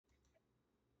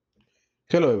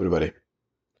Hello everybody.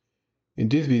 In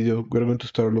this video, we're going to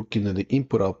start looking at the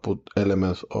input-output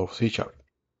elements of C#.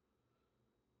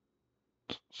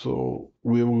 So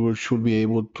should be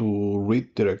able to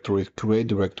read directories,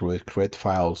 create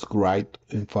files, write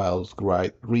in files,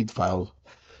 read files,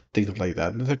 things like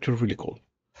that. That's actually really cool.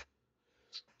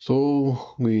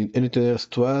 So with anything else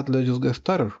to add, let's just get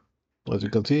started. As you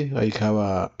can see, I have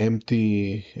a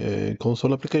empty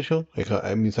console application.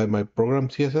 I'm inside my program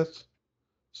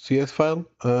CS file,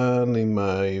 and in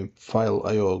my file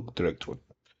IO directory.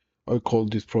 I call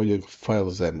this project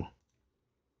files demo.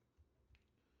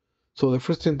 So the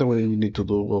first thing that we need to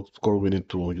do, of course, we need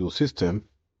to use system.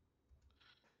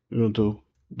 We're going to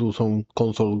do some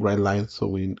console write lines, so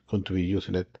we're going to be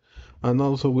using it. And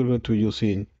also we're going to be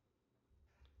using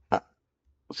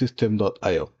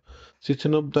system.io.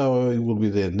 System.io will be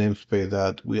the namespace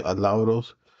that will allow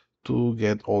us to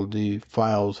get all the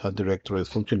files and directories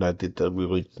functionality that we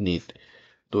will need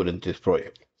during this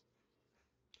project.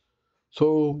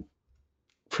 So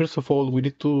first of all, we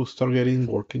need to start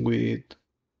working with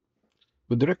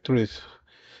directories.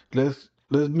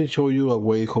 Let me show you a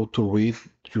way how to read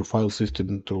your file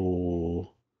system to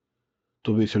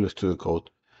Visual Studio Code.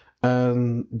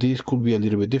 And this could be a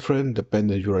little bit different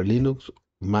depending if you're a Linux,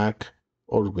 Mac,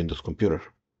 or Windows computer.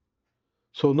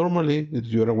 So normally, if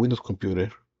you're a Windows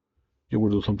computer, you will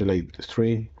do something like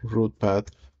string root path,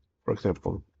 for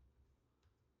example,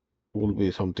 will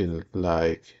be something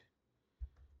like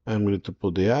I'm going to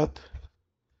put the at.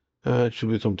 It should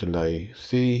be something like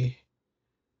C,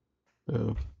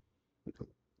 uh,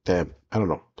 temp, I don't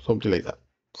know, something like that,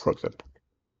 for example.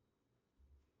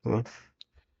 All right?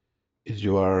 If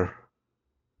you are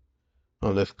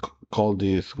let's call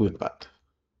this WinPad.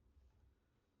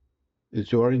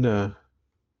 If you are in a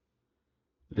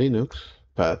Linux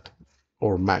pad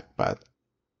or Mac pad,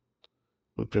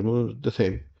 pretty much the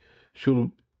same, should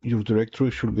your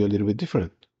directory should be a little bit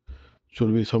different.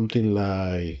 Should be something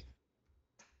like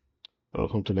or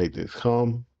something like this.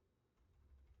 Home,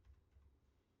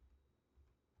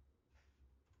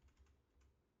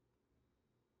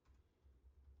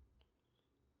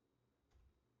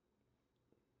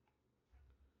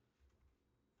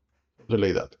 something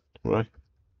like that, right?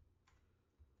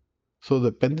 So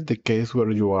depending the case where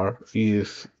you are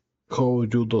is how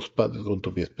you those paths is going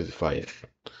to be specified.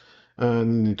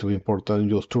 And it will be important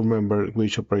just to remember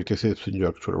which operating system you're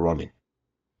actually running.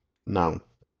 Now,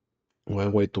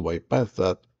 one way to bypass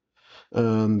that,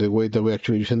 and the way that we're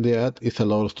actually using the add is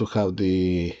allow us to have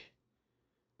the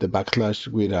backslash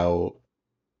without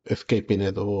escaping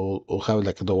it or have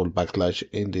like a double backslash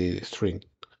in the string.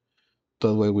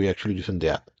 That way we're actually using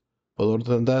the add. But other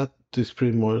than that, this is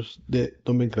pretty much the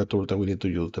nomenclature that we need to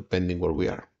use depending where we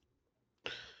are.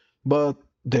 But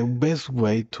the best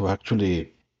way to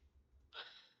actually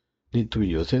need to be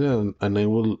using it, and I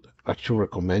will actually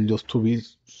recommend just to be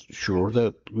sure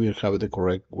that we have the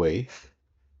correct way,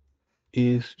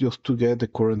 is just to get the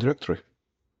current directory.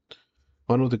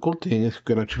 One of the cool things is you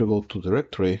can actually go to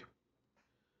directory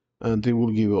and it will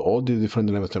give you all the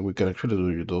different elements that we can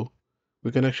actually do.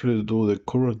 We can actually do the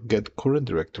current get current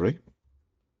directory,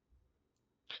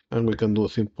 and we can do a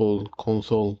simple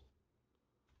console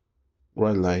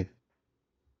write line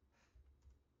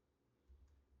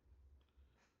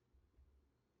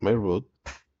my root.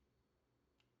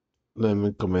 Let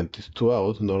me comment these two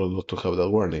out in order not to have that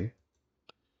warning,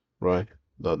 right?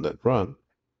 .NET run,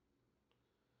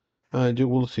 and you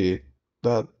will see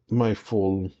that my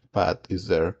full path is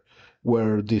there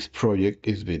where this project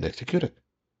is being executed.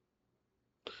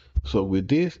 So with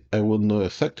this, I will know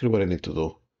exactly what I need to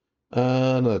do.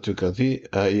 And as you can see,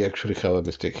 I actually have a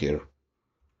mistake here.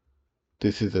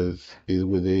 This is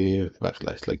with the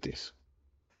backslash like this.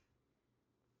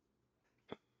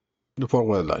 The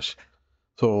forward slash.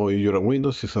 So if you're on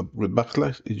Windows, it's a with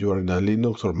backslash. If you're in a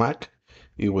Linux or Mac,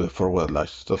 it's with a forward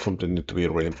slash. That's something that need to be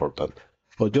really important.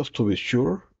 But just to be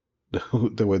sure,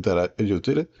 the way that I just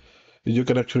did it, you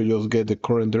can actually just get the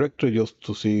current directory just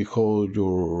to see how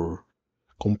your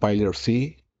compiler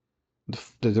see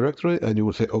the directory, and you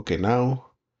will say, okay,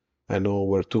 now I know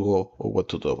where to go or what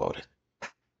to do about it.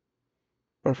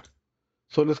 Perfect.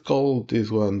 So let's call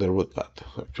this one the root path,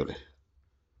 actually.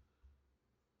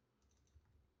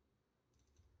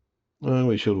 And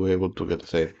we should be able to get the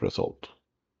same result.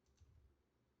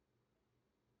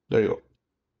 There you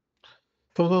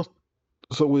go.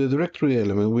 So with the directory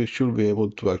element, we should be able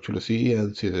to actually see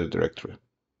the directory.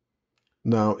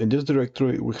 Now, in this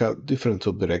directory, we have different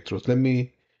subdirectories. Let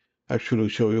me actually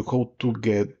show you how to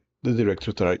get the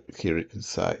directories that are here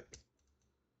inside.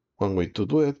 One way to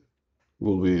do it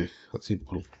will be a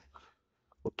simple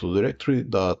go to directory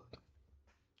dot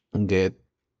get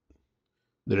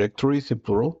directories in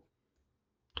plural.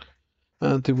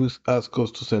 And it will ask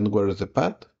us to send where is the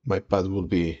path. My path will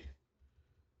be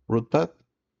root path.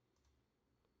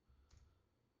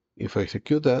 If I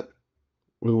execute that,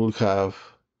 we will have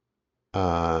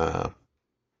an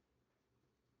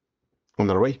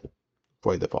array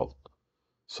by default.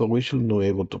 So we should be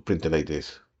able to print it like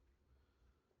this.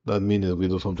 That means we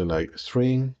do something like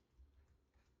string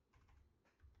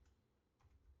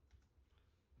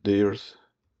there's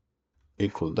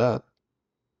equal that.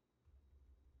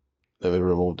 Then we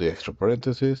remove the extra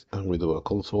parentheses and we do a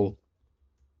console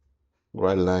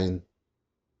write line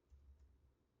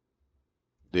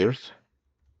there's.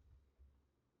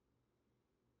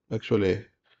 Actually,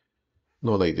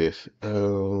 not like this.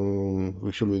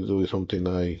 We should be doing something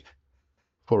like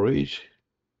for each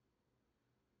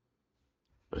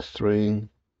string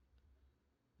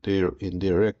there in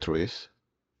directories,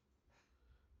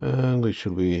 and we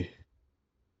should be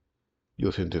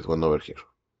using this one over here.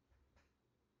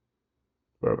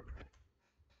 Perfect.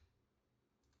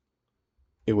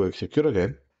 It will execute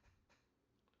again.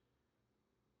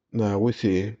 Now we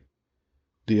see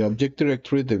the object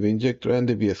directory, the bin directory, and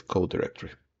the VS Code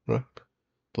directory. Right?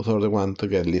 Those are the ones to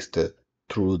get listed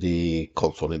through the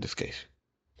console in this case.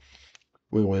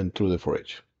 We went through the for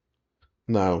each.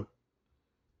 Now,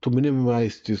 to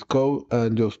minimize this code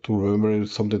and just to remember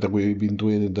something that we've been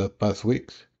doing in the past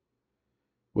weeks,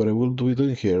 what I will be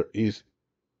doing here is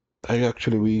I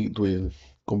actually be doing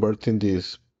converting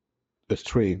this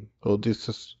string or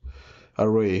this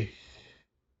array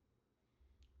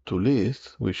to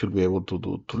list. We should be able to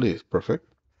do to list. Perfect.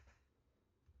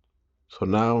 So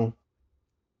now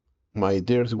my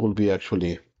theirs will be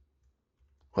actually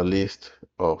a list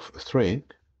of string,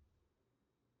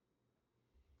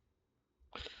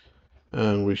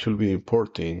 and we should be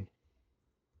importing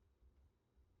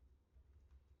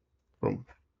from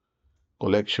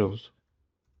collections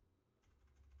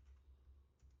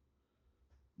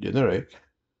generic.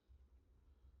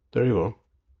 There you go.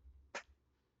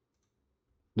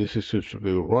 This is should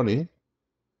be running.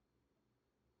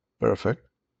 Perfect.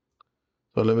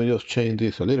 So let me just change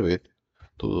this a little bit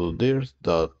to there's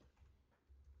dot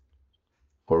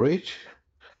for each,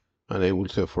 and I will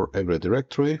say for every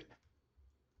directory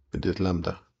with this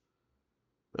lambda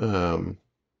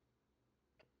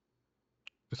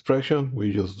expression.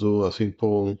 We just do a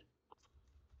simple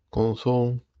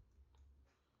console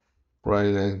write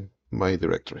in my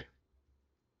directory,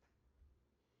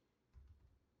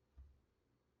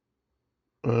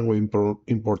 and we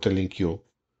import a link queue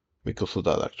because of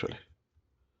that actually.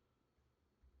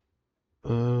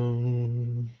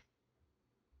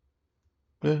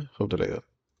 Yeah, something like that.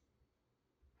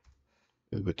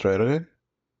 If we try it again,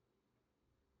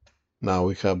 now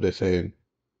we have the same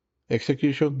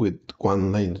execution with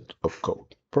one line of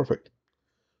code. Perfect.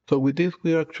 So with this,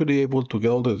 we are actually able to get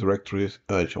all the directories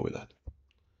and show you that.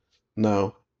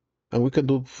 Now, and we can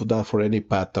do that for any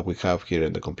path that we have here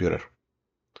in the computer.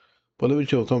 But let me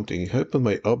show you something. If I open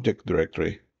my object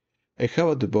directory, I have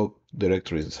a debug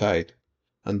directory inside,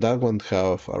 and that one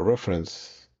have a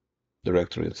reference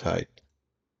directory inside.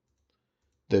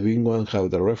 The bin one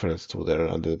have the reference to there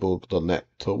and the debug.net.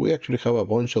 So we actually have a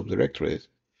bunch of directories,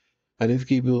 and it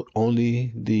gives you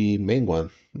only the main one,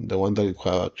 the one that you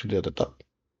have actually at the top.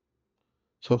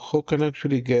 So how can I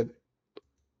actually get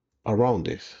around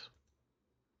this?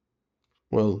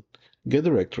 Well, get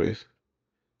directories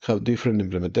have different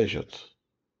implementations.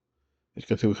 You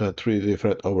can see we have 3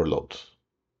 different overloads.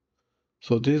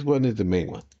 So this one is the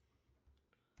main one.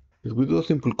 If we do a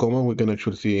simple command, we can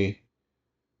actually see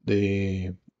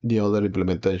the other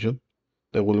implementation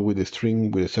that will with the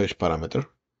string with the search parameter.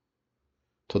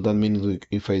 So that means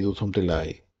if I do something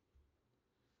like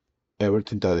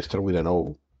everything that starts with an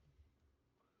O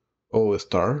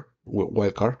star,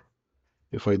 wildcard,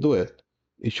 if I do it,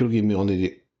 it should give me only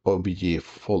the OBJ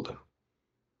folder,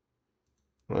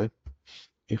 right?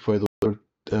 If I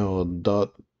do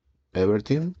dot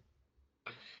everything,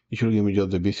 it should give me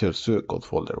just the Visual Studio Code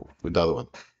folder with that one.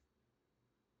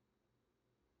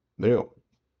 There you go.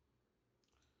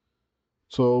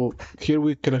 So here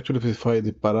we can actually specify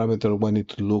the parameter we need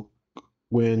to look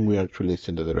when we are actually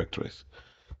listing the directories.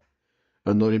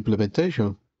 Another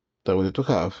implementation that we need to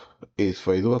have is if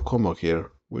I do a comma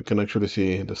here, we can actually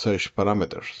see the search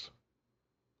parameters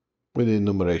with the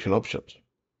enumeration options.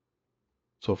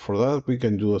 So for that, we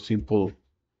can do a simple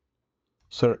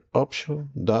search option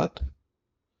dot,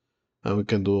 and we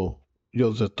can do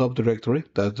just the top directory,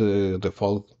 that's the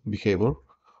default behavior,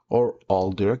 or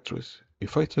all directories.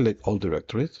 If I select all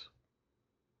directories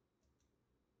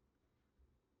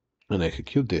and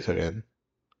execute this again,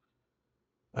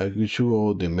 I will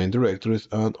show the main directories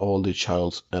and all the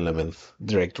child's elements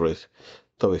directories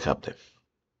that we have them.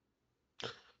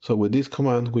 So with this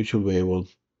command, we should be able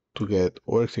to get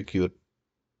or execute.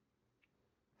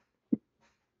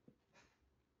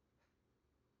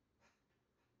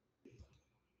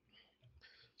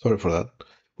 Sorry for that.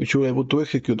 We should be able to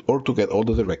execute or to get all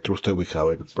the directories that we have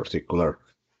in a particular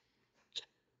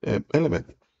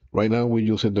element. Right now, we're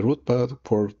using the root path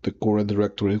for the current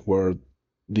directory where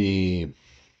the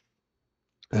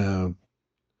uh,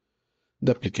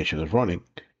 the application is running.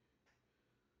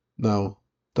 Now,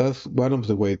 that's one of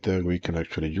the ways that we can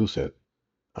actually use it.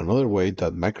 Another way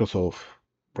that Microsoft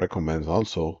recommends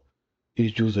also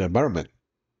is use the environment.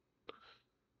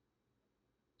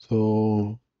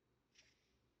 So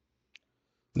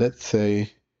let's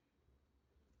say,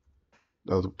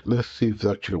 let's see if it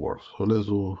actually works. So let's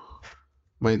do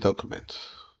my documents.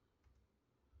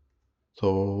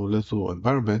 So let's do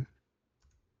environment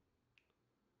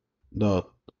dot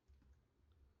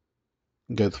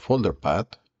get folder path,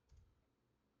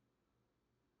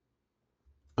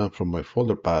 and from my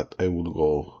folder path I will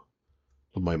go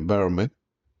to my environment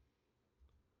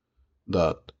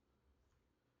dot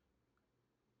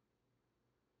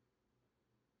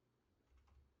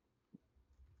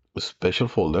special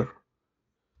folder,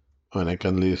 and I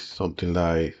can list something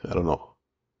like, I don't know,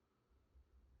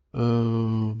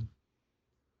 um,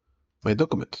 my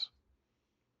documents.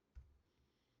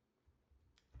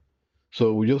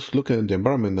 So we just look at the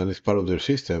environment that is part of their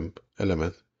system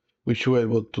element. We should be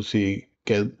able to see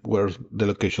get where's the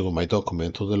location of my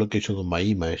documents or the location of my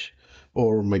image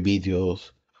or my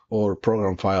videos or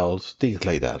program files, things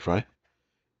like that, right?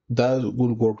 That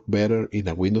will work better in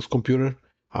a Windows computer.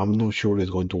 I'm not sure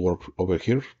it's going to work over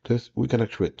here. We can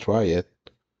actually try it.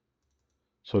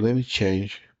 So let me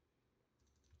change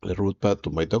the root path to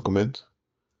my documents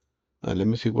and let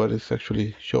me see what is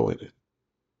actually showing it.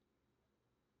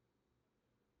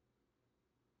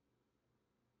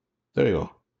 There you go.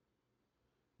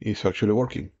 It's actually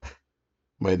working.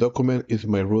 My document is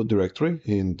my root directory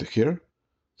in here.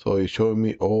 So it's showing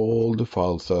me all the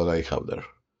files that I have there.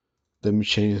 Let me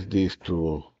change this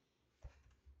to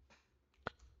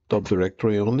top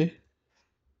directory only.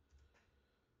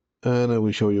 And I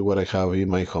will show you what I have in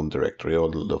my home directory, all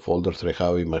the folders that I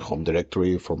have in my home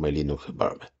directory for my Linux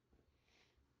environment.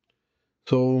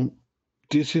 So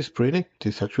this is pretty neat.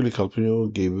 This actually helps you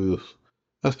give you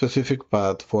a specific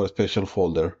path for a special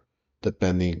folder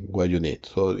depending what you need.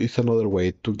 So it's another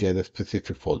way to get a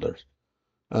specific folders.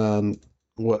 And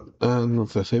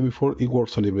as I said before, it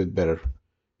works a little bit better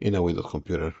in a Windows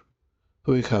computer.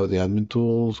 So we have the admin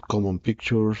tools, common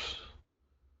pictures,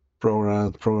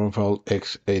 program file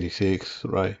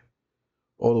x86, right?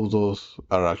 All of those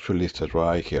are actually listed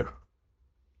right here.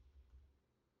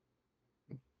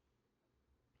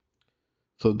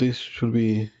 So this should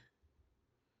be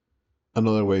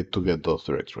another way to get those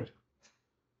directories.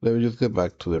 Let me just get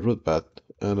back to the root path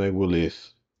and I will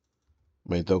list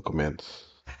my documents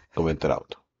commented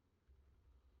out.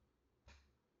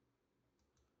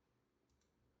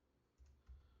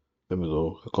 Let me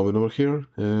do a comment over here.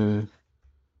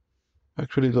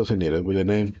 Actually, it doesn't need it. With the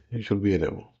name, it should be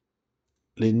enable.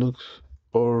 Linux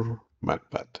or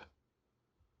MacPad.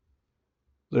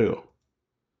 There you go.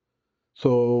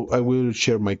 So I will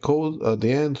share my code at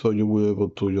the end, so you will be able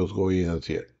to just go in and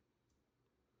see it.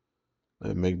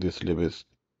 I make this a little bit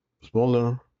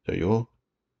smaller. There you go.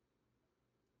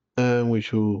 And we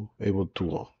should able to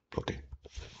go. Okay.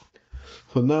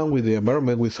 So now with the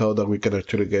environment, we saw that we can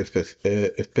actually get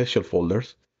special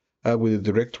folders. And with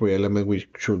the directory element, we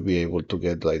should be able to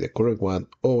get like the correct one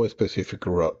or a specific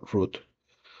route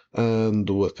and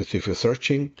do a specific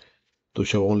searching to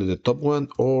show only the top one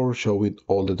or showing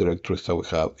all the directories that we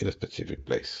have in a specific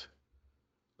place.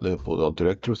 Let me put all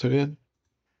directories again.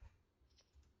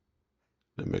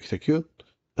 Let me execute.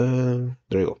 And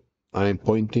there you go. I'm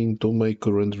pointing to my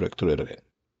current directory again.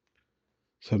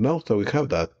 So now that we have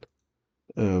that,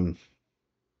 um,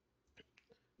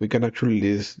 we can actually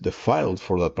list the files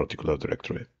for that particular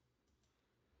directory.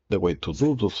 The way to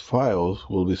do those files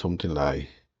will be something like,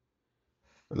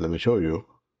 let me show you.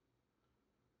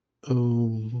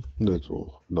 Let's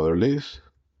do another list,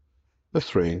 a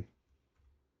string,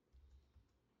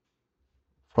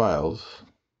 files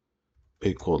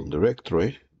equal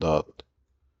directory dot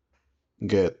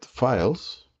get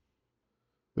files.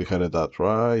 We had that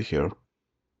right here.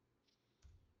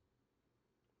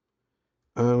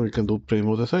 And we can do pretty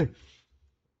much the same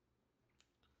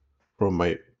from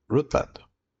my root path.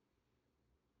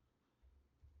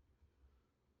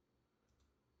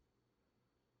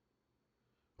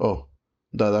 Oh,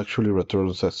 that actually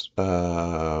returns as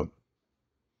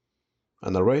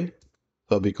an array.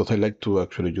 So because I like to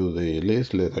actually use the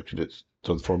list, let's actually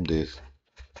transform this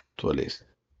to a list.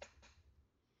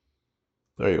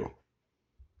 There you go.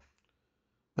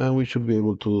 And we should be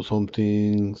able to do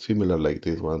something similar like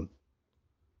this one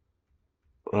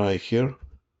right here.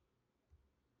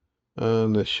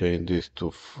 And let's change this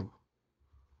to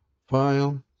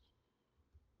file,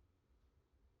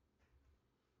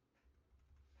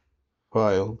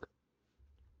 file,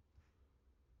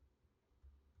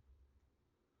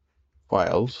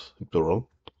 files, plural.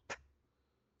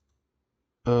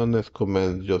 And let's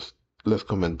comment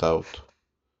out,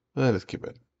 and let's keep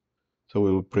it. So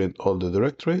we will print all the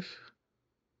directories,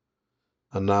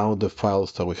 and now the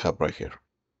files that we have right here.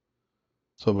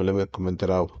 So let me comment it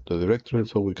out the directory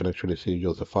so we can actually see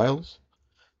just the files,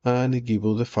 and it gives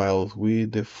us the files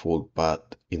with the full path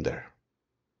in there.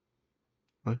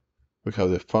 Right? We have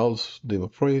the files, demo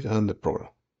project, and the program.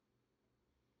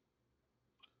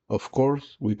 Of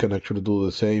course, we can actually do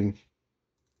the same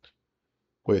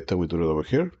way that we do it over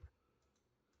here.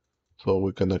 So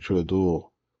we can actually do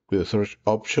with the search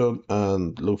option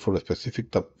and look for a specific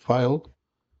tab file,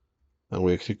 and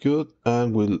we execute,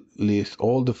 and we'll list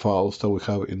all the files that we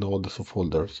have in all the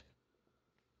subfolders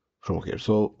from here.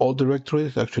 So all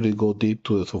directories actually go deep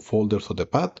to the subfolders of the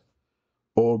path,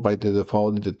 or by the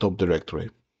default in the top directory,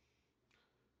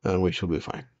 and we should be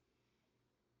fine.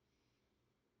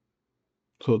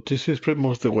 So this is pretty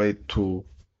much the way to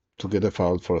get a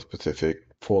file for a specific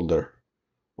folder,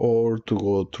 or to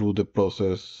go through the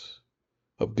process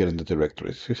of getting the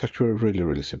directories. It's actually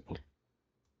really simple.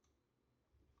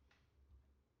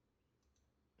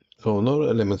 So another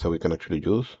elements that we can actually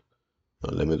use,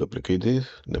 let me duplicate this,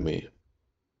 let me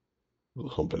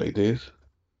do something like this,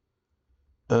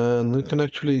 and we can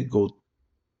actually go,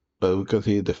 but we can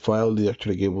see the file they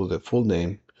actually gave us the full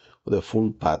name, the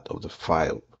full path of the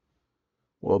file.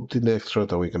 What the next thread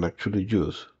that we can actually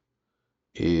use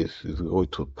is go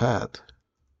to path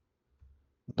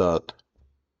dot,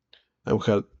 and we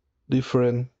have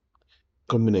different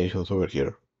combinations over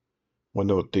here. One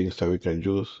of the things that we can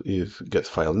use is get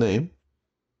file name,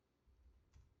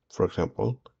 for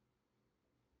example,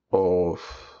 of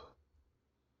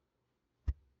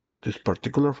this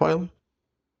particular file.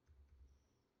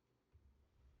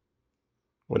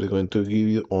 What is going to give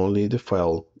you only the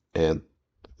file and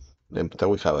name that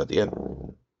we have at the end,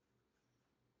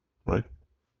 right?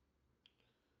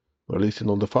 We're listing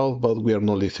all the files, but we are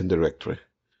not listing directory.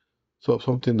 So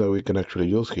something that we can actually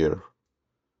use here,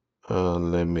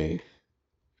 and let me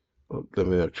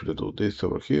actually do this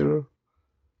over here.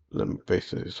 Let me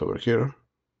paste this over here.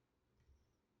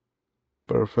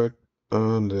 Perfect.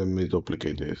 And let me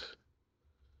duplicate this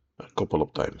a couple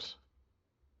of times.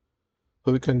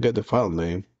 So we can get the file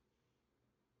name.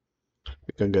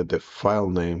 We can get the file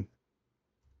name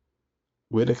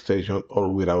with extension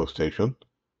or without extension.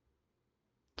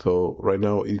 So right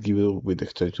now it's given with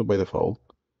extension by default.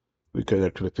 We can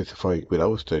actually specify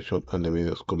without extension, and let me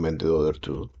just comment the other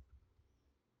two.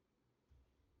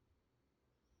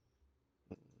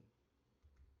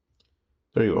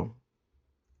 There you go.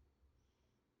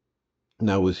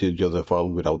 Now we see just the file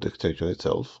without the extension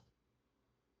itself.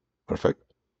 Perfect.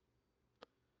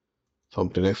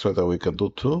 Something extra that we can do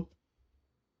too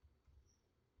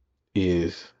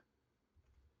is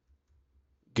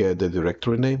get the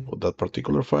directory name of that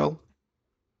particular file.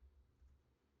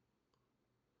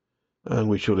 And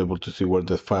we should be able to see where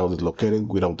the file is located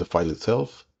without the file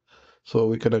itself. So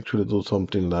we can actually do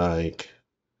something like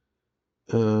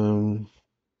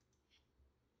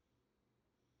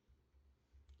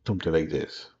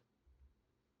this.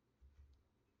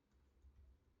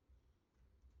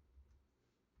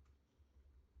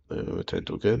 We try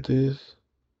to get this.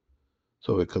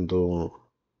 So we can do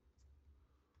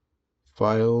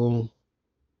file,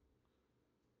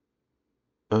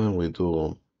 and we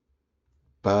do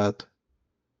path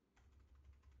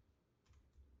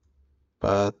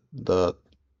dot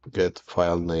get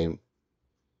file name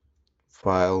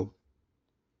file,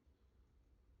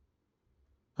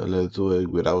 and let's do it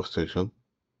without extension.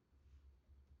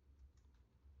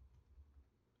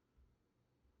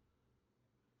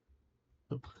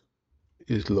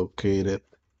 Is located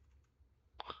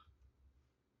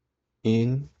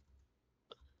in,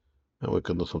 and we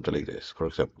can do something like this, for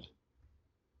example.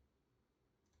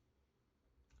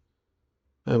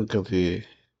 And we can see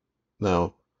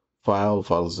now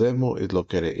files demo is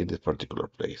located in this particular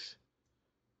place.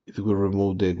 If we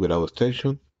remove the without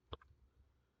extension,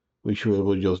 we should be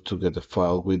able just to get the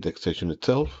file with the extension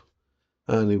itself,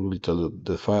 and it will tell you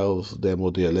the files demo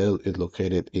DLL is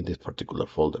located in this particular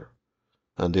folder,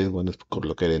 and this one is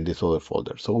located in this other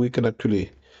folder. So we can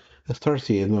actually start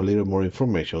seeing a little more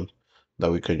information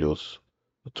that we can use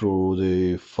through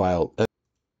the file.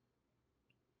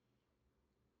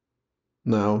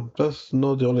 Now, that's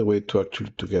not the only way to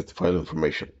actually to get file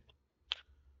information.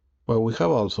 What we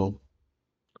have also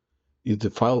is the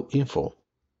file info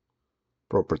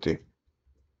property.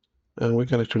 And we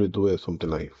can actually do something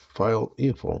like file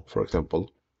info, for example,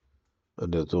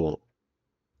 and let's do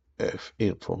f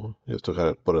info, just to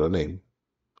have put a name,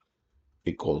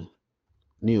 equal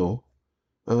new,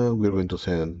 and we're going to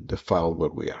send the file where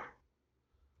we are.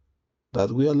 That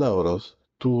will allow us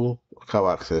to have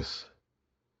access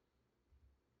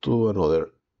to another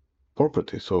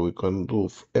property. So we can do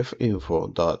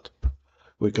finfo dot,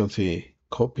 we can see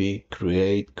copy,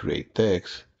 create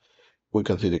text. We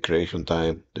can see the creation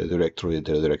time, the directory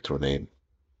name,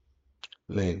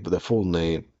 the full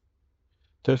name.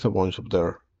 There's a bunch up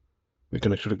there. We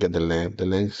can actually get the length. The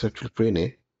length is actually pretty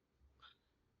neat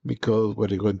because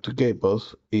what it's going to give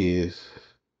us is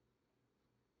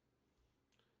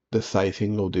the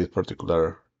sizing of this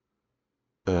particular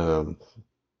um,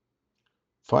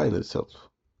 file itself.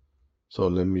 So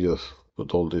let me just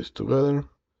put all this together.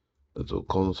 Let's do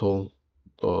console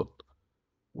dot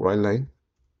write line.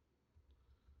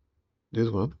 This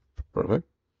one, perfect.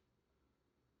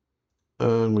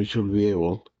 And we should be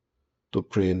able to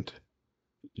print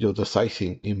just the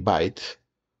sizing in bytes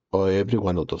of every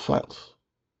one of those files.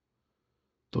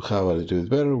 To have a little bit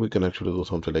better, we can actually do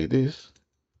something like this.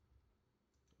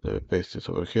 Let me paste this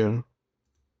over here.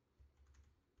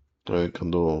 I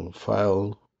can do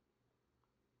file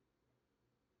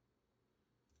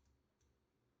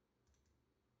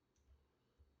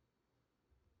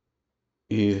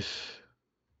is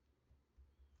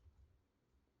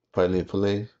file info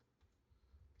length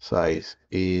size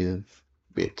in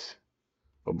bits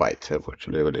or bytes,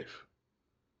 actually, I believe.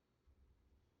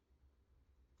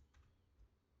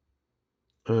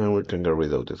 And we can get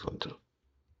rid of this one too.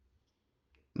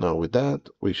 Now with that,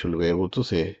 we should be able to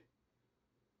see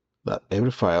that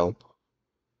every file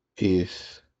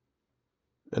is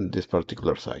in this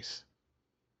particular size.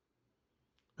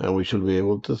 And we should be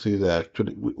able to see that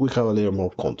actually we have a little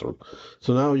more control.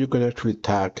 So now you can actually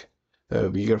tag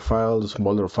bigger files,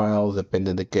 smaller files,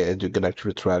 depending on the case. You can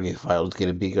actually track if files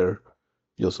getting bigger,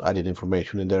 just adding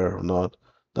information in there or not.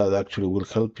 That actually will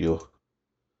help you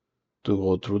to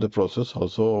go through the process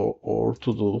also, or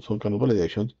to do some kind of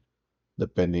validation,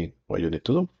 depending what you need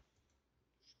to do.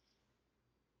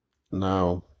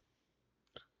 Now,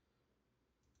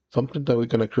 something that we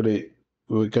can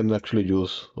actually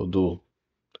use or do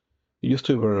just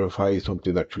to verify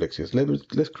something that actually exists.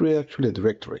 Let's create actually a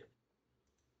directory.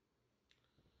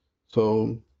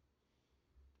 So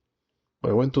what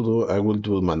I want to do, I will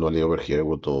do it manually over here.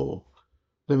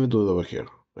 Let me do it over here.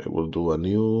 I will do a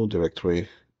new directory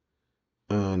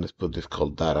and let's put this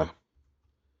called data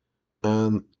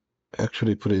and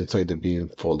actually put it inside the bin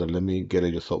folder. Let me get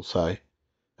it just outside.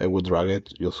 I will drag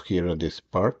it just here at this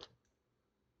part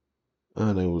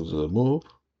and I will move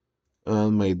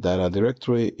and my data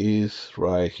directory is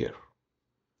right here.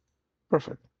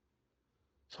 Perfect.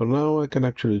 So now I can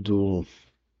actually do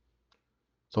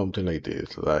something like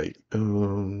this, like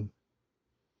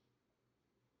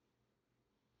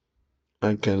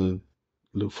I can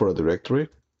look for a directory.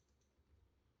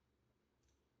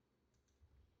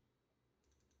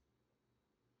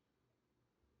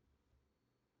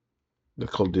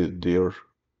 Let's call it dir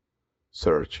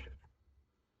search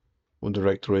one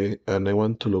directory, and I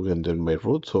want to look into my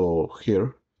root. So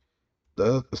here,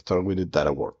 let's start with the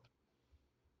data word.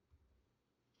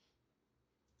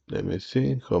 Let me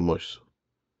see how much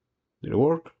did it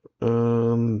work.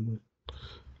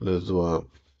 Let's do a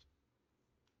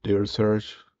dir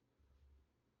search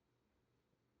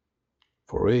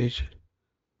for each.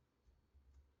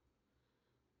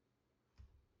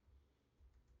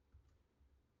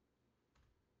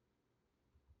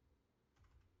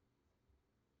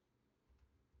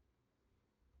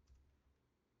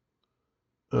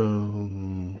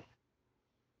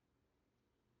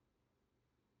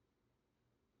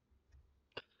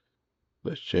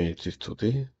 Let's change this to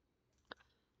D.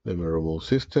 Let me remove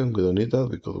system. We don't need that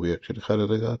because we actually had it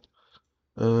like that.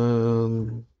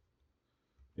 And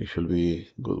it should be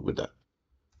good with that.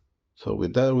 So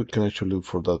with that, we can actually look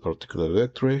for that particular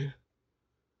directory.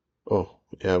 Oh,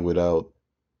 yeah,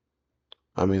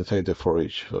 I'm inside the for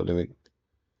each. So let me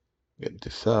get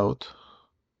this out.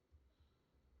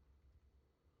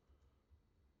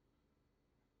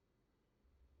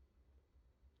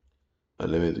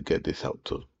 And let me get this out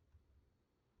too.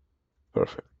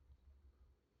 Perfect.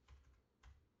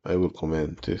 I will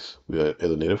comment this. I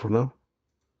don't need it for now.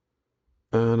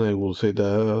 And I will say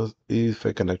that if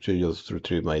I can actually just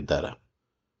retrieve my data.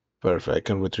 Perfect, I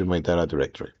can retrieve my data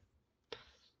directory.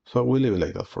 So we'll leave it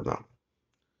like that for now.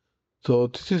 So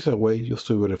this is a way just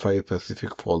to verify if a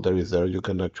specific folder is there. You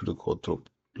can actually go through,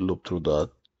 loop through that,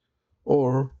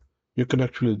 or you can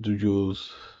actually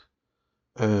use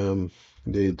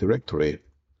the directory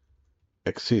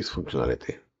exists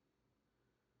functionality,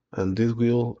 and this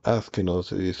will asking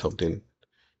us if something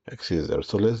exists there.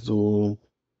 So let's do.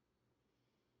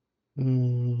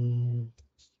 Mm,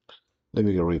 let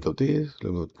me get rid of this.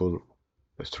 Let me put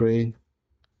a string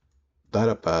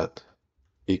data path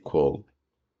equal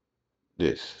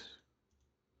this.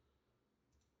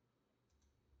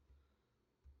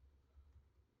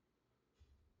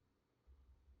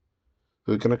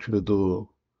 So we can actually do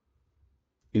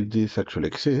if this actually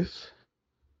exists,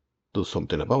 do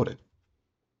something about it.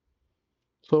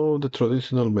 So the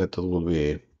traditional method will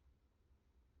be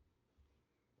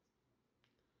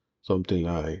something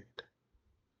like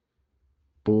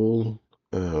pull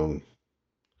um,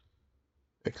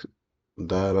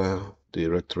 data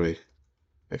directory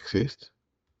exists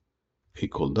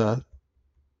equal that,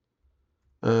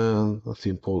 and a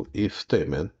simple if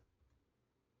statement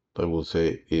that will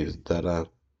say if data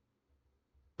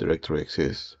directory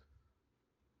exists.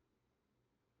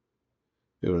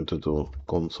 You're going to do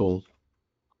console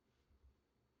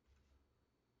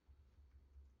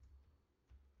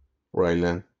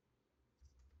write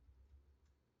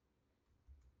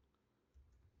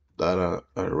data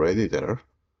already there,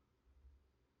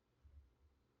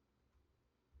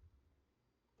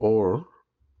 or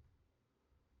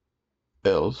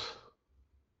else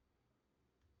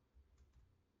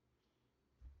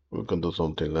we can do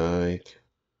something like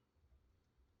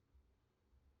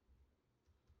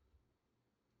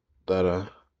data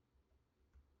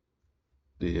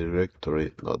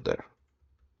directory not there.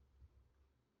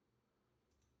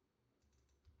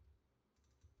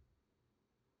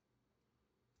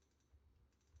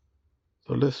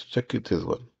 So let's check it this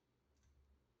one.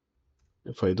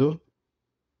 If I do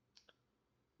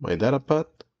my data path,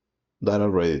 data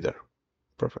already there.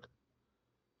 Perfect.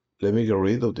 Let me get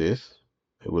rid of this.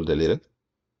 I will delete it.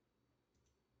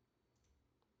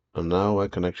 And now I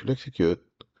can actually execute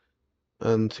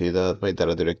and see that my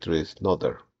data directory is not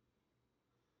there.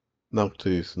 Now if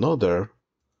it's not there,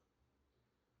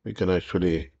 we can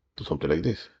actually do something like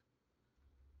this.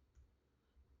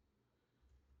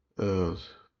 Uh,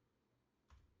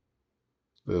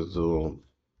 let's do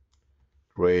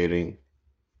creating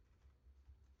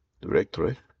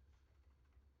directory.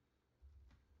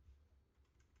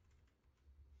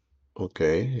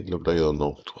 Okay, it looks like I don't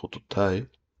know how to type.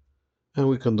 And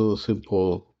we can do a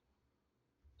simple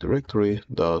directory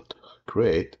dot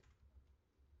create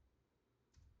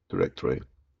directory.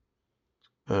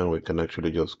 And we can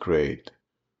actually just create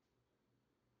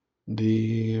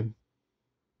the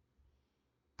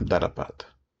data path.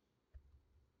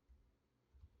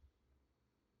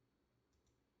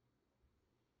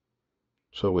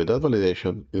 So with that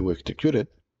validation, if we execute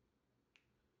it,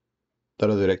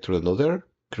 data directory is not there,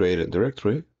 create a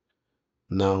directory.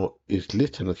 Now it's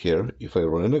listed here. If I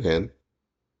run it again,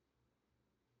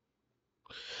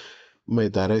 my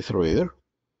data is already there.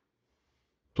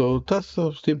 So that's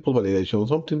a simple validation,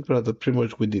 something that pretty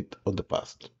much we did on the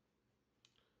past.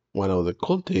 One of the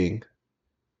cool things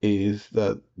is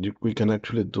that we can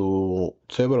actually do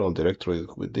several directories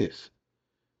with this,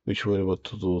 which we're able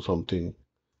to do something.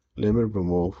 Let me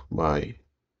remove my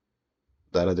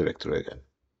data directory again,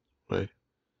 right?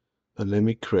 And let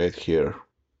me create here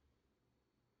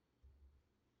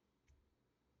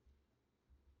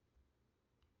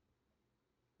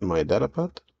my data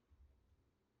path.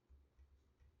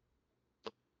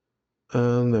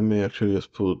 And let me actually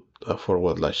just put a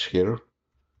forward slash here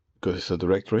because it's a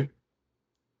directory.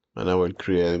 And I will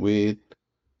create with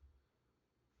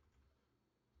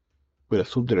a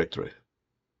subdirectory.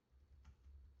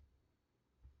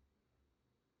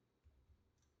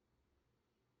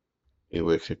 If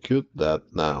we execute that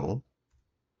now,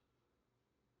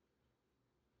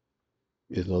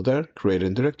 it's not there,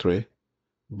 creating directory.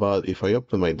 But if I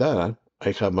open my data,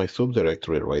 I have my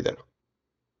subdirectory right there,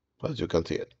 as you can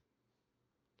see it.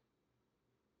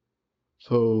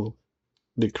 So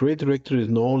the create directory is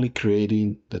not only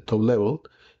creating the top level,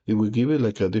 it will give it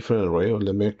like a different array. Or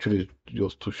let me actually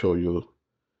just to show you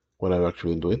what I'm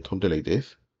actually doing, something like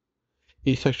this.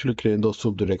 It's actually creating those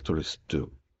subdirectories too.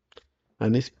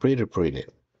 And it's pretty neat.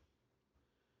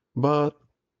 But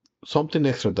something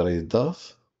extra that it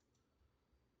does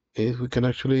is we can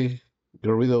actually get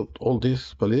rid of all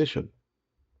this validation.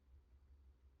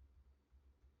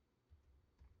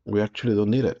 We actually don't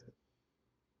need it.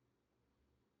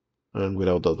 And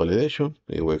without that validation,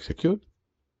 it will execute.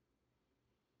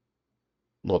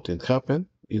 Nothing happened.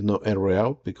 It's not error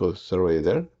out because it's already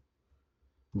there.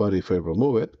 But if I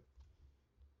remove it,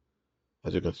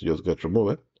 as you can see, just get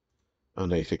removed,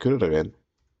 and I execute it again,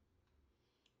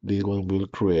 this one will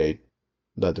create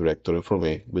that directory for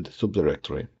me with the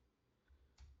subdirectory.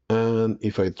 And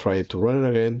if I try to run it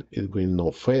again, it will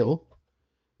not fail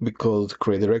because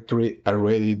create directory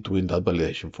already doing that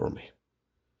validation for me.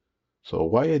 So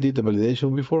why I did the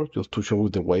validation before? Just to show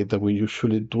the way that we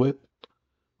usually do it.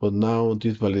 But now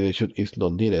this validation is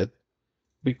not needed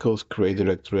because create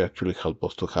directory actually helps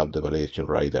us to have the validation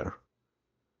right there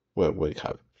where we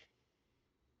have it.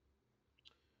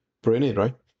 Pretty neat,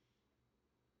 right?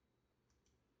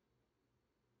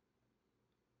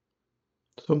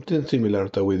 Something similar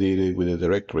that we did with the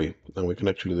directory, and we can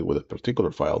actually do with a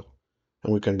particular file,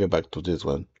 and we can get back to this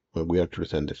one when we actually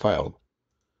send the file.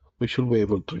 We should be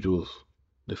able to use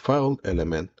the file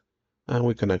element, and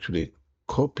we can actually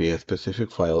copy a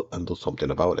specific file and do something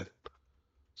about it.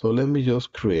 So let me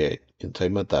just create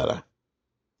inside my data.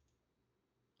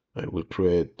 I will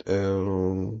create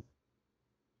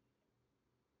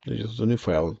just a new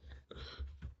file.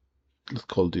 Let's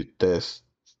call it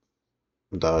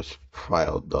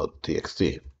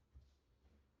test-file.txt,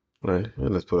 right?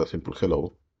 And let's put a simple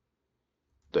hello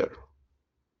there.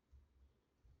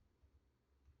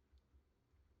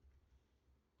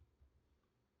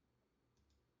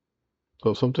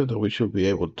 So something that we should be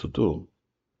able to do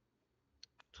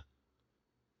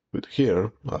with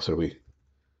here, after we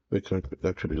can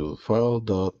actually do file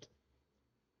dot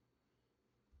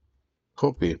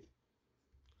copy,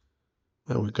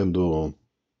 and we can do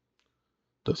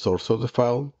the source of the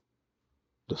file,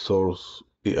 the source,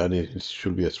 and it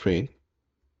should be a string.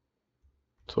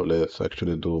 So let's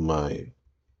actually do my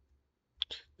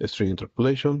string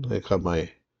interpolation. I have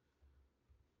my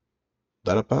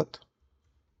data path,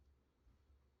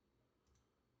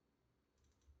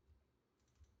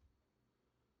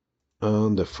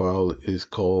 and the file is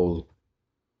called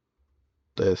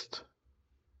test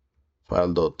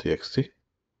file.txt.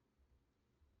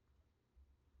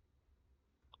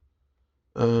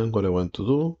 And what I want to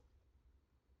do,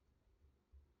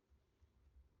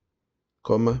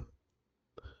 comma,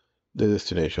 the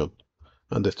destination.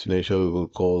 And destination we will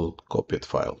call copied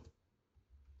file.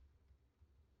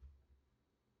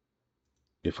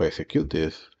 If I execute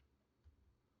this,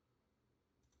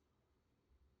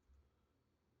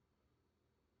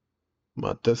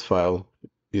 my test file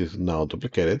is now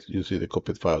duplicated. You see the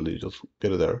copied file, you just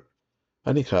get it there,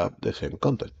 and it have the same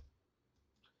content.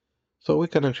 So we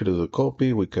can actually do the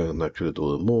copy, we can actually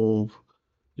do the move,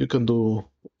 you can do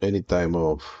any type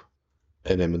of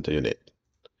element that you need.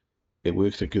 If we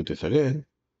execute this again,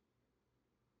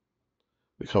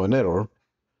 we have an error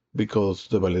because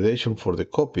the validation for the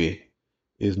copy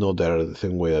is not there the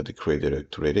same way that the create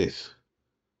directory is.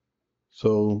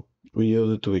 So we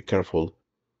need to be careful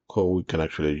how we can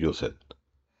actually use it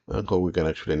and how we can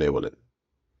actually enable it.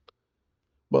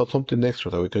 But something extra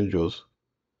that we can use,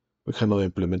 we can have an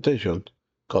implementation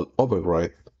called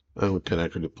override, and we can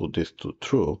actually put this to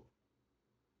true.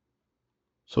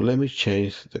 So let me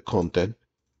change the content.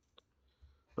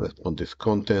 Let's put this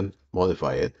content,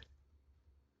 modify it.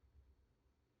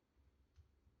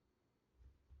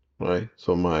 Right?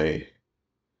 So my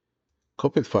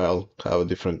copied file have a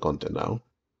different content now.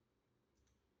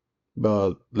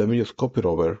 But let me just copy it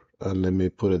over and let me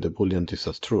put it the boolean this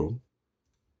as true.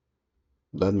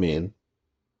 That means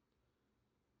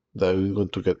that we're going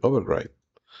to get override.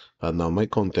 And now my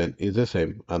content is the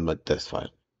same as my test file,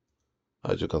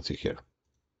 as you can see here.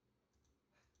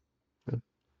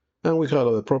 And we have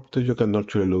other properties. You can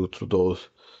actually look through those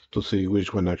to see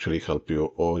which one actually help you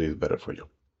or is better for you.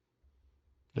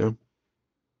 Yeah.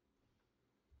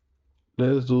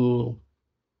 Let's do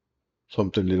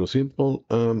something little simple.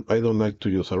 I don't like to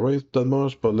use arrays that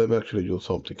much, but let me actually use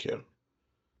something here.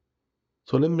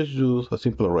 So let me use a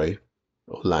simple array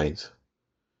of lines.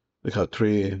 We have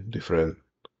three different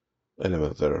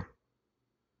elements there.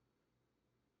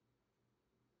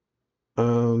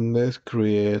 And let's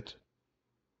create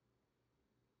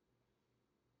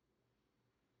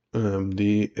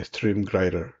the stream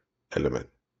grider element.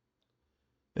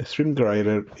 A stream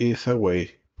grider is a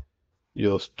way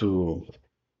just to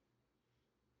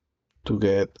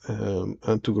get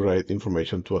and to write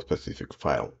information to a specific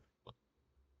file.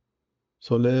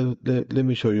 So let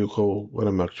me show you what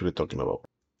I'm actually talking about.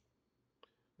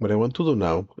 What I want to do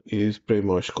now is pretty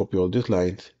much copy all these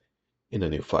lines in a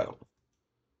new file.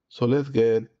 So let's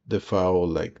get the file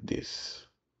like this.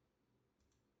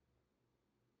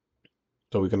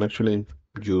 So we can actually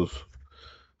use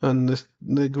And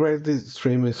the great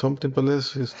stream is something, but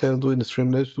let's instead of doing the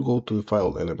stream, let's go to the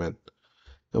file element.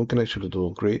 And we can actually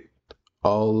do create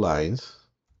all lines,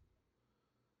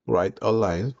 write all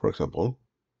lines, for example,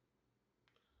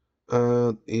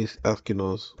 and it's asking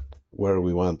us where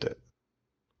we want it.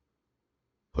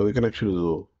 So we can actually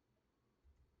do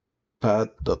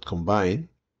path.combine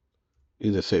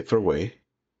is the safer way,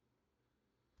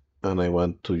 and I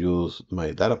want to use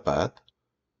my data path,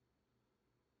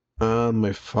 and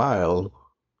my file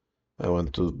I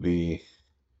want to be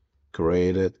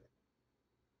created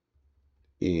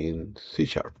in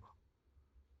C#.txt,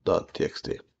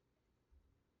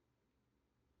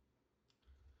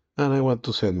 and I want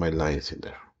to send my lines in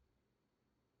there.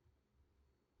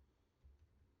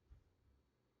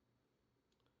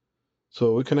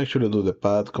 So we can actually do the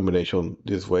path combination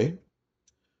this way,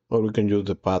 or we can use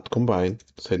the path combine,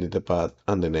 send it the path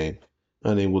and the name,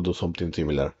 and it will do something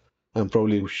similar. And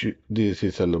probably this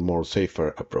is a little more safer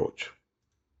approach.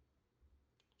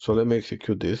 So let me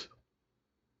execute this.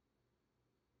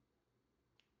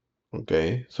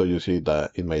 Okay, so you see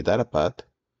that in my data path,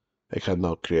 I have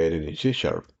now created in C#,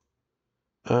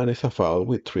 and it's a file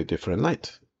with 3 different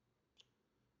lines.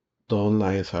 Those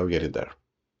lines are getting there.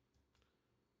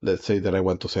 Let's say that I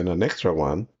want to send an extra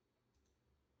one.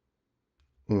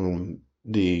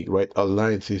 The right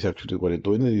lines is actually what it's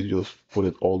doing. It's just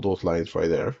putting all those lines right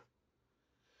there.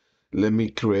 Let me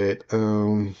create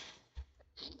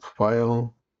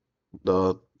file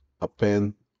dot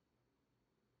append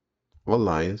all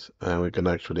lines, and we can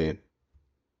actually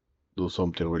do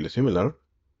something really similar.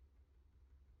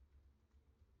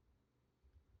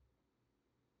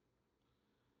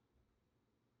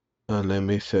 And let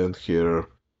me send here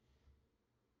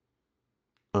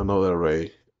another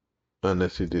array, and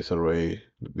let's see this array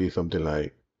be something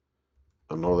like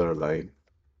another line,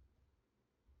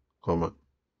 comma,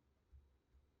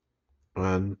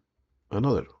 and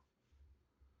another.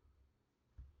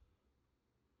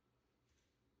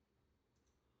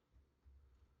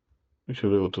 We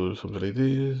should be able to do something like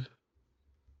this.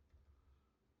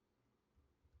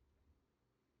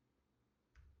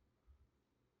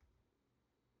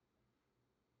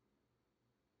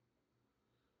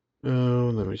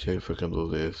 Let me check if I can do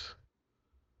this.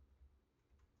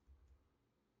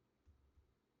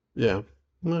 Yeah,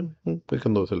 we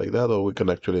can do it like that, or we can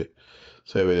actually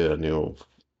save it in a new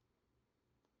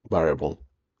variable.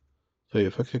 So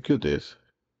if I execute this,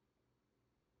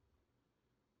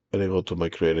 and I go to my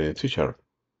created in C#,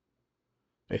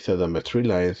 I said that my 3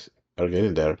 lines are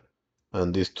getting there,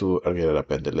 and these 2 are getting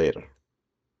appended later.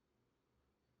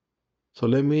 So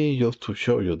let me, just to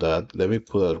show you that, let me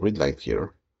put a read line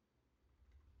here.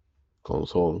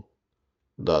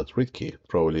 Console.read key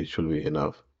probably should be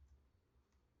enough.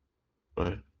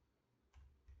 Right?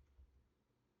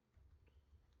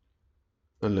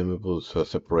 And let me put a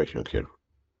separation here.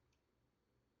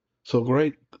 So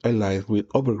write a line will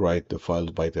overwrite the file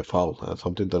by default, and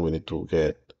something that we need to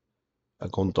get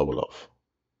accountable of.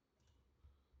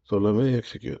 So let me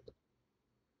execute.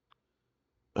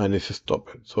 And it's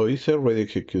stopped. So it's already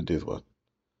execute this one.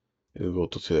 If we go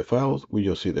to see the files, we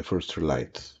just see the first 3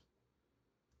 lines.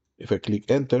 If I click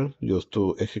enter, just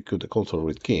to execute the console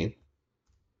read key,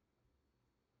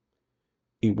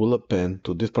 it will append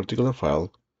to this particular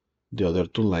file the other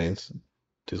 2 lines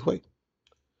this way.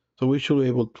 So we should be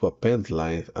able to append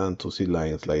lines and to see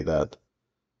lines like that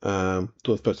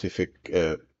to a specific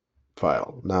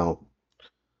file. Now,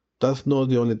 that's not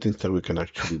the only things that we can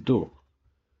actually do.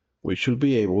 We should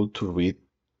be able to read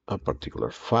a particular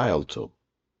file too.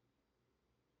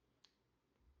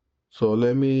 So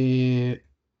let me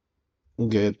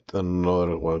get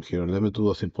another one here. Let me do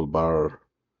a simple bar.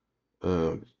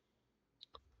 The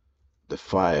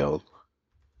file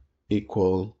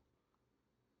equal,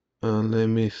 and let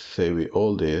me save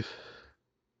all this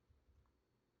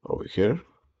over here.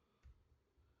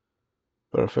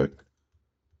 Perfect.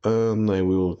 And I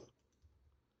will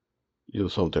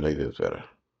use something like this better.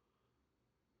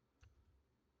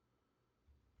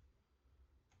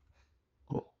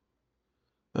 Cool.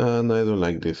 And I don't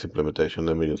like this implementation.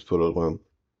 Let me just put it one.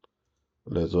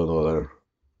 Let's do another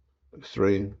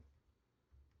string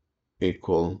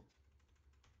equal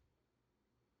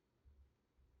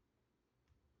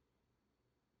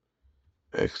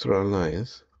extra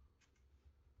lines.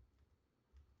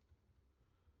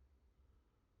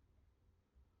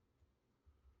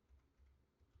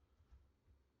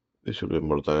 This should be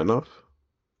more than enough.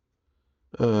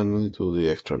 And do the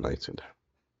extra lines in there.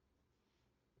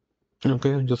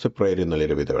 Okay, I'm just separating a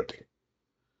little bit everything.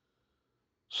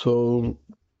 So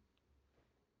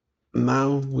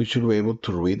now we should be able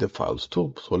to read the files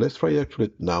too. So let's try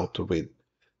actually now to read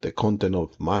the content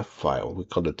of my file. We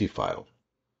call it the file.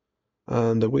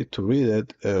 And the way to read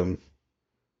it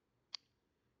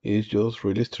is just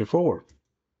really straightforward.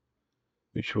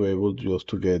 We should be able just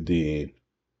to get the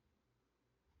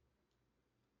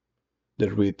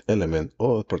read element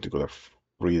of a particular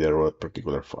reader or a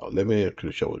particular file. Let me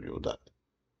actually show you that.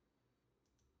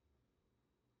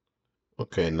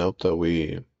 Okay, now that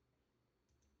we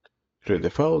create the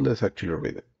file, let's actually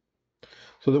read it.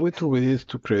 So the way to read is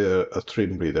to create a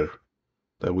stream reader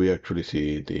that we actually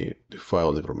see the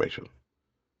file information.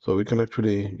 So we can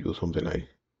actually use something like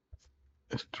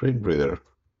a stream reader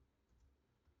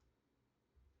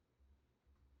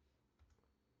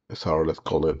SR, let's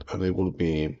call it, and it will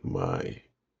be my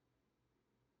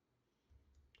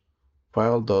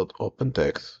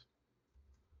file.opentext.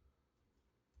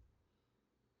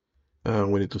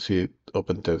 And we need to see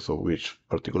open text of which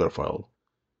particular file.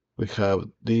 We have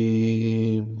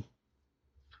the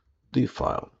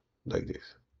file like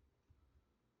this.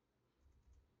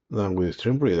 Then with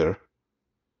stream reader,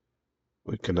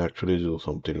 we can actually do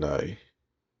something like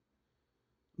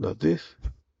this.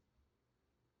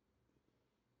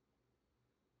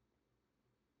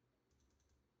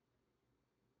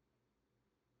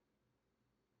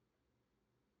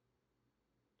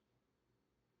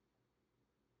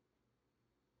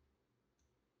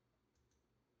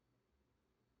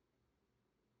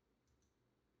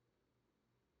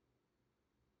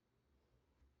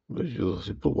 Let's use a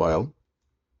simple while,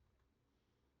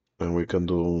 and we can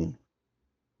do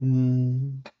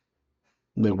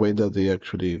the way that the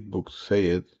actually books say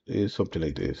it is something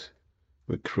like this.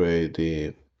 We create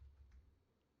the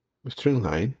string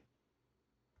line.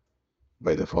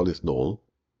 By default is null,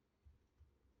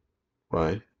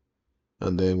 right?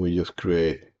 And then we just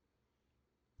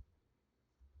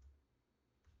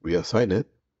we assign it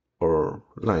or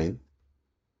line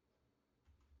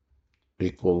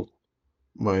equal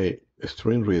my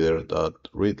string reader dot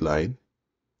read line,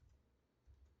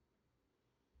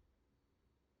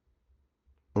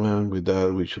 and with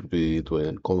that we should be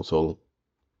doing console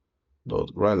dot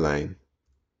write line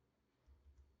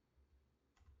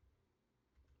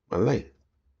and line,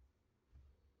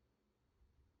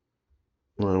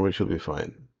 and we should be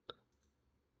fine.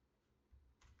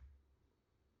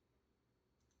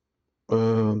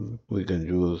 We can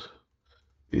use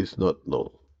is not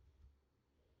null,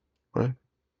 right?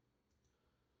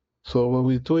 So what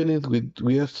we're doing is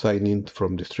we are assigning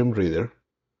from the stream reader.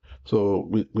 So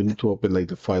we need to open like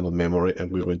the file on memory,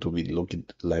 and we're going to be looking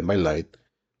line by line.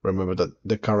 Remember that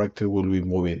the character will be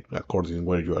moving according to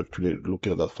where you're actually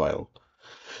looking at that file.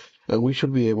 And we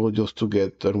should be able just to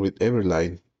get and read every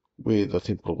line with a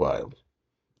simple while.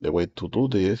 The way to do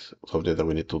this, something that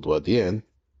we need to do at the end,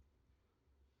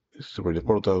 is really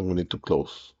important. We need to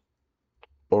close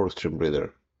our stream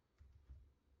reader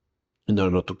in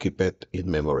order not to keep it in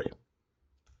memory.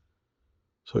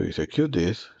 So execute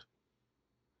this.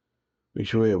 We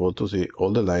should be able to see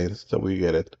all the lines that we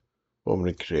get it when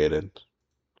we created.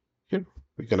 Here,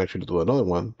 we can actually do another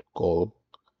one called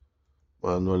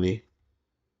manually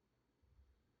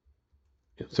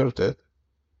inserted.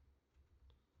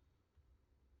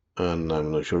 And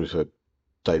I'm not sure if I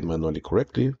type manually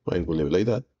correctly. I will leave it like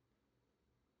that.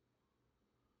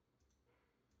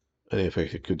 And if I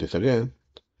execute this again,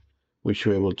 we should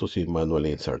be able to see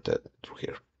manually inserted through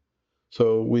here.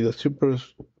 So with a simple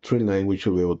string line, we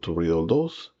should be able to read all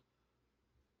those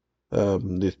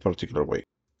this particular way.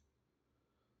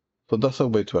 So that's a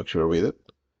way to actually read it.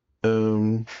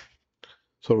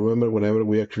 So remember, whenever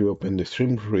we actually open the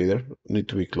stream reader, need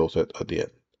to be closed at the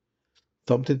end.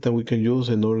 Something that we can use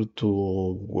in order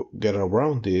to get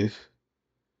around this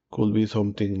could be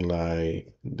something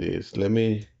like this. Let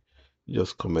me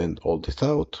just comment all this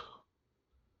out.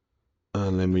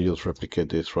 And let me just replicate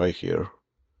this right here.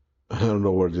 I don't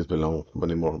know where this belongs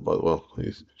anymore, but well,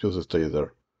 it just stays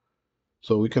there.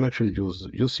 So we can actually use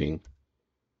using,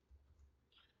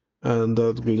 and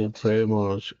that will pretty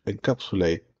much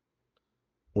encapsulate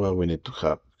what we need to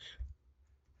have,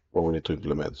 what we need to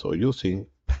implement. So using,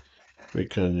 we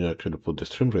can actually put the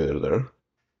stream reader there.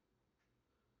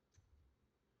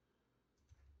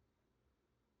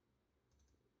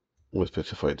 We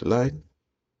specify the line,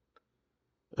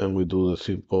 and we do the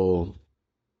simple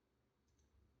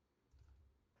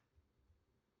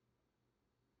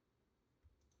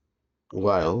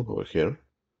while over here,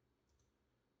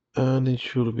 and it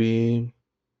should be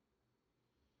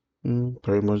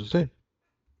pretty much the same.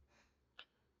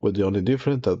 With the only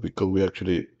difference that because we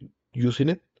actually using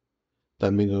it,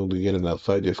 that means when we get it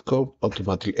outside the scope,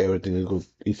 automatically everything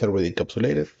is already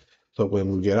encapsulated. So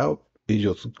when we get out, it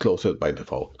just closes by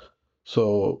default.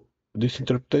 So these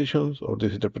interpretations or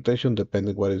this interpretation,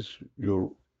 depending what is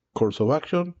your course of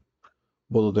action,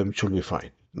 both of them should be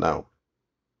fine. Now,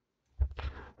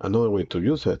 another way to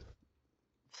use it,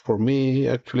 for me,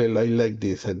 actually, I like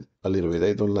this a little bit.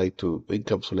 I don't like to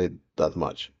encapsulate that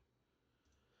much.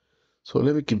 So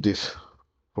let me keep this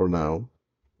for now,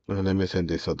 and let me send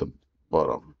this at the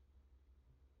bottom,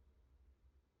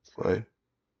 right?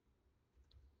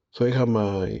 So I have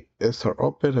my SR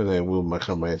open, and I will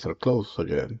have my SR closed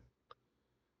again.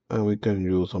 And we can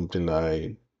use something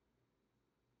like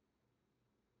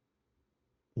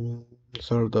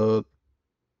SR dot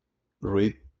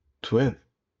read to end.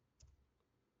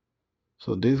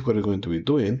 So this what we're going to be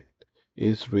doing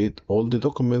is read all the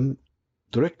document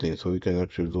directly. So we can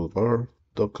actually do var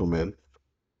document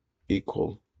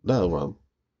equal that one.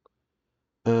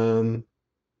 And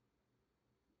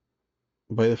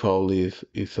by default is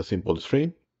a simple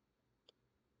string.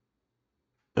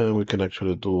 And we can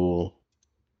actually do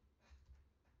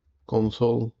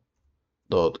console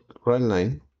dot write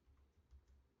line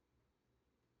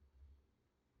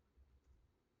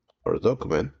or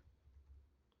document.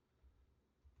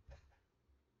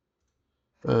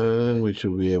 And we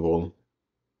should be able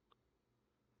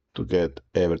to get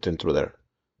everything through there.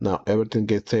 Now everything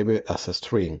gets saved as a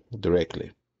string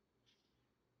directly.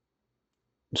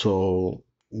 So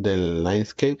the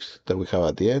landscapes that we have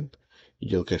at the end, you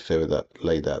just can save that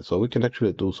like that. So we can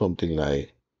actually do something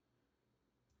like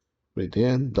at the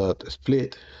end dot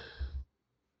split,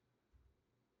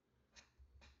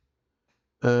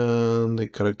 and the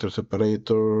character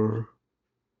separator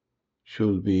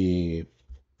should be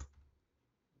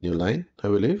new line, I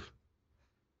believe.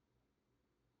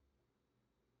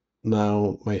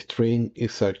 Now my string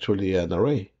is actually an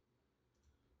array.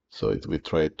 So if we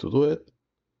try to do it,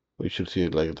 we should see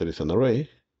like there is an array.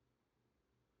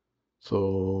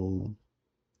 So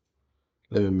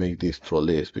let me make this to a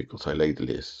list because I like the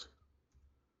list.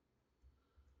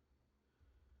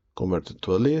 Convert it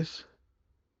to a list.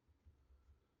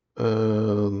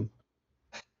 And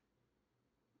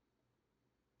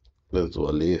let's do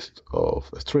a list of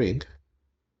a string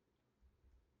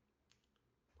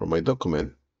for my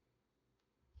document.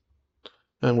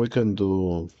 And we can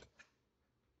do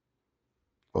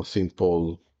a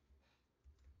simple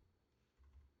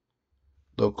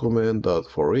document that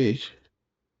for each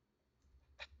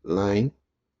line,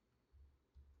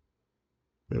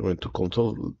 we're going to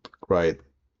console write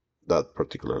that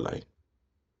particular line.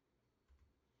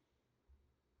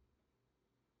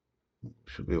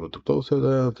 Should be able to close it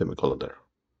and semicolon there.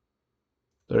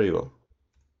 There you go.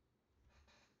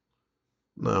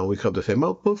 Now we have the same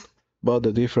output, but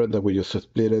the difference that we just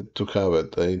split it to have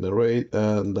it in array,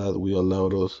 and that will allow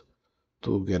us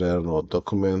to get a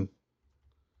document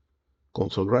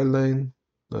console write line.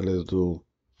 Now let's do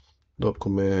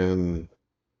document,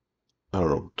 I don't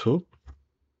know, 2,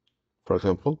 for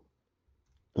example,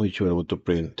 which we're able to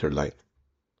print their line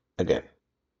again.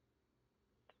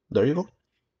 There you go.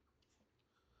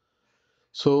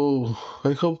 So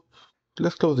I hope,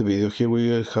 let's close the video here.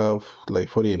 We have like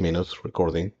 48 minutes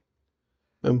recording.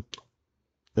 Um,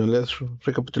 and let's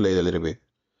recapitulate a little bit.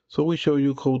 So we show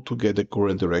you how to get the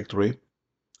current directory.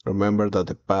 Remember that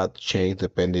the path change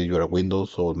depending if you're a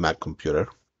Windows or Mac computer,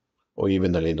 or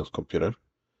even a Linux computer.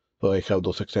 So I have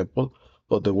those examples.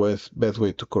 But the best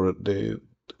way to correct the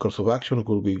course of action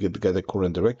will be get the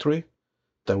current directory.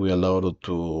 That will allow you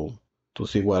to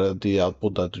see what is the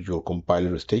output that your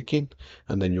compiler is taking,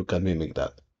 and then you can mimic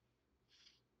that.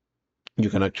 You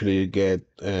can actually get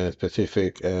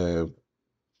specific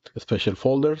special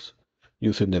folders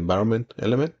using the environment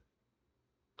element.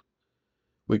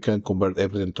 We can convert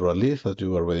everything to a list, as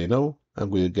you already know,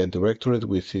 and we get directories.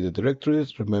 We see the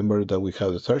directories. Remember that we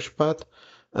have the search path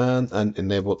and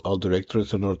enable all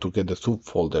directories in order to get the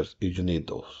subfolders if you need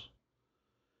those.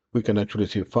 We can actually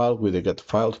see files with the get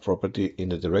files property in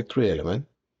the directory element.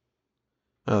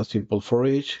 And simple for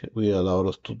each, we allow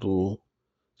us to do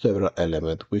several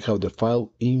elements. We have the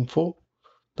file info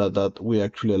that we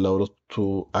actually allow us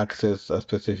to access a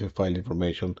specific file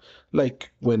information,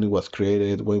 like when it was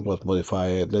created, when it was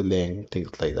modified, the length, things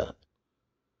like that.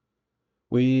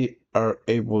 We are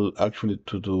able actually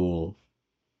to do,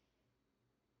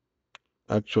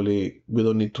 actually, we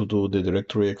don't need to do the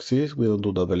directory exists. We don't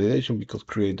do that validation because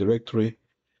create directory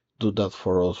do that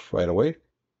for us right away.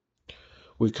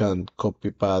 We can copy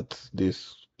path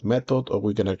this method, or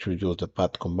we can actually use the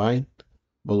path combine.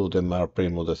 Both of them are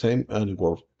pretty much the same and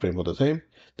work pretty much the same,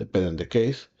 depending on the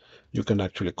case. You can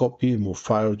actually copy, move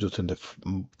files using the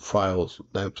files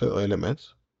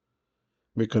elements.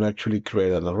 We can actually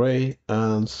create an array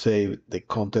and save the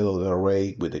content of the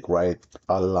array with the right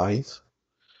lines.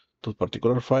 to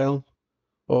particular file,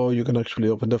 or you can actually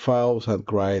open the files and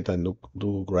write and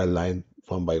do write line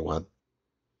one by one.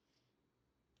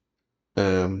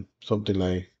 Something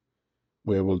like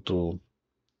we're able to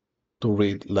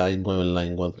read line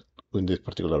one with this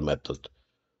particular method.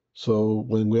 So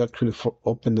when we actually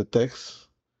open the text,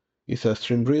 it's a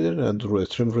stream reader, and through a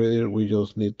stream reader, we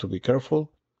just need to be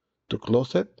careful to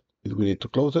close it. If we need to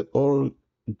close it, or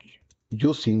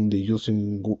using the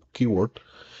using keyword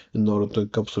in order to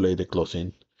encapsulate the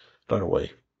closing right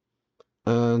away.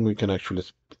 And we can actually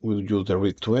we'll use the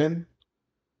read to end.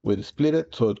 We'll split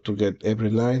it so to get every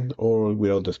line, or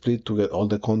without the split to get all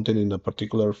the content in a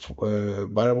particular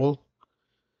variable,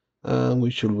 and we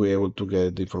should be able to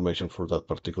get the information for that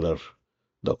particular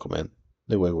document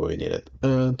the way we need it.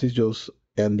 And it's just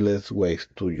endless ways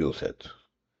to use it.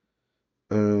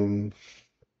 Um,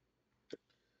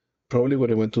 Probably what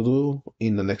I'm going to do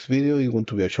in the next video is going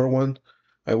to be a short one.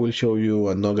 I will show you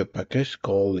a nugget package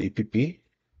called EPP,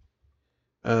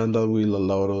 and that will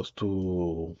allow us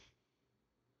to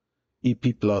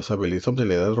EP plus, I believe, something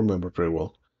like that. I don't remember very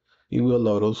well. It will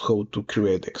allow us how to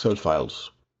create Excel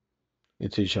files in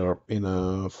C# in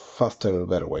a faster,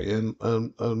 better way, and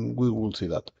we will see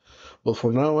that. But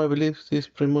for now, I believe this is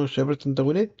pretty much everything that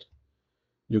we need.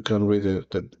 You can read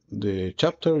the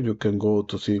chapter, you can go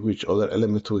to see which other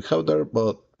elements we have there,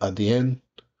 but at the end,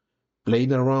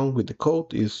 playing around with the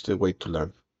code is the way to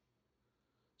learn.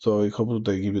 So I hope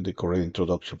they give you the correct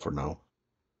introduction for now.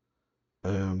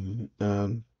 And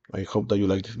I hope that you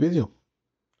like this video.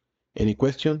 Any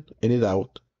question, any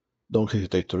doubt, don't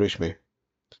hesitate to reach me.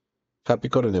 Happy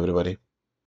coding, everybody.